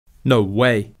No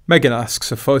way. Meghan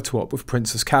asks a photo op with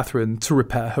Princess Catherine to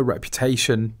repair her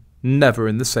reputation, never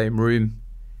in the same room.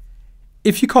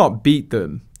 If you can't beat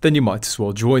them, then you might as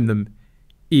well join them,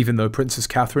 even though Princess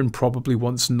Catherine probably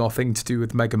wants nothing to do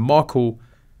with Meghan Markle,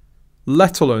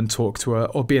 let alone talk to her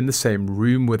or be in the same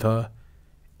room with her.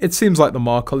 It seems like the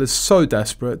Markle is so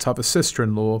desperate to have a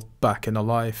sister-in-law back in her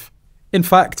life. In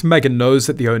fact, Meghan knows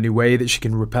that the only way that she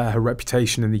can repair her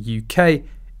reputation in the UK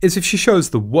is if she shows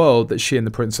the world that she and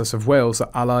the Princess of Wales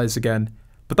are allies again,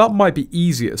 but that might be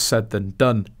easier said than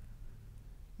done.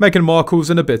 Meghan Markle's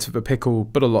in a bit of a pickle,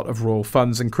 but a lot of royal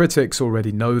fans and critics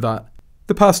already know that.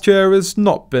 The past year has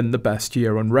not been the best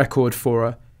year on record for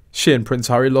her. She and Prince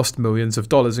Harry lost millions of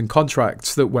dollars in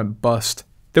contracts that went bust.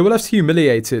 They were left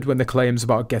humiliated when the claims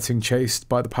about getting chased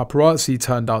by the paparazzi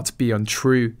turned out to be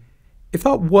untrue. If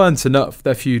that weren't enough,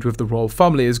 their feud with the royal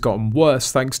family has gotten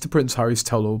worse thanks to Prince Harry's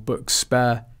tell-all book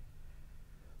Spare.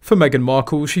 For Meghan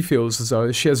Markle, she feels as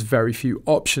though she has very few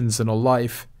options in her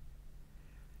life.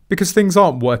 Because things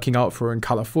aren't working out for her in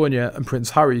California, and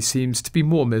Prince Harry seems to be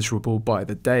more miserable by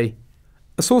the day.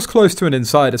 A source close to an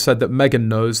insider said that Meghan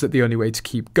knows that the only way to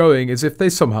keep going is if they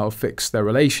somehow fix their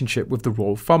relationship with the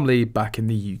royal family back in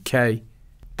the UK.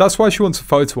 That's why she wants a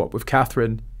photo op with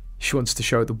Catherine. She wants to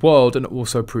show the world and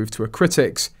also prove to her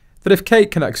critics that if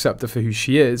Kate can accept her for who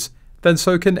she is, then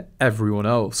so can everyone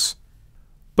else.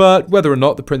 But whether or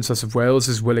not the Princess of Wales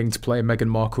is willing to play Meghan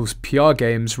Markle's PR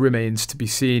games remains to be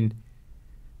seen.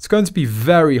 It's going to be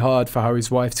very hard for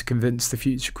Harry's wife to convince the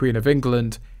future Queen of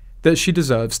England that she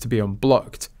deserves to be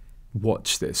unblocked.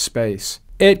 Watch this space.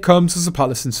 It comes as a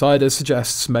palace insider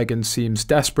suggests Meghan seems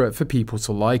desperate for people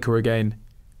to like her again.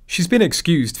 She's been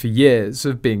excused for years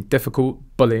of being difficult,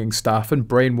 bullying staff and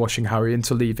brainwashing Harry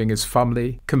into leaving his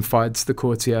family, confides the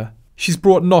courtier. She's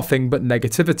brought nothing but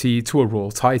negativity to a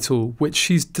royal title, which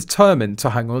she's determined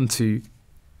to hang on to.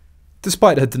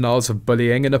 Despite her denials of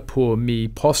bullying and a poor me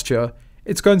posture,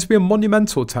 it's going to be a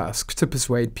monumental task to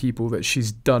persuade people that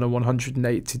she's done a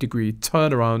 180-degree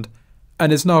turnaround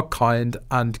and is now kind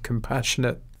and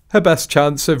compassionate. Her best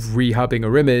chance of rehabbing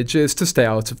her image is to stay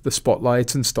out of the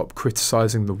spotlight and stop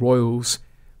criticising the royals,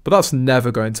 but that's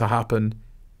never going to happen.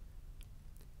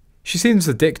 She seems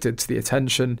addicted to the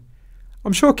attention.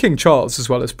 I'm sure King Charles, as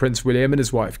well as Prince William and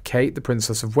his wife Kate, the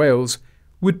Princess of Wales,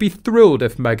 would be thrilled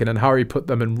if Meghan and Harry put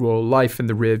them in royal life in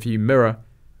the rearview mirror.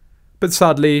 But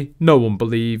sadly, no one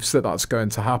believes that that's going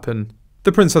to happen.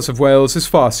 The Princess of Wales is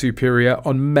far superior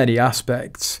on many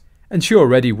aspects, and she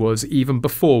already was even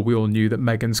before we all knew that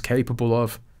Meghan's capable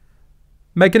of.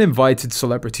 Meghan invited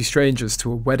celebrity strangers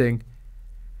to a wedding.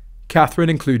 Catherine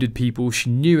included people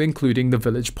she knew, including the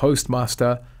village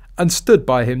postmaster, and stood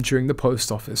by him during the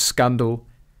post office scandal.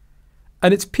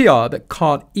 And it's PR that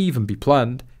can't even be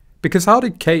planned, because how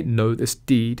did Kate know this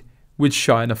deed would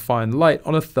shine a fine light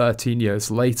on her 13 years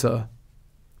later?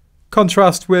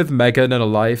 Contrast with Meghan and her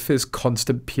life is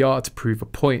constant PR to prove a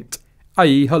point,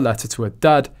 i.e. her letter to her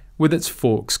dad with its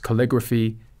forks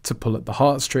calligraphy to pull at the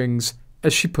heartstrings,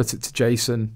 as she put it to Jason.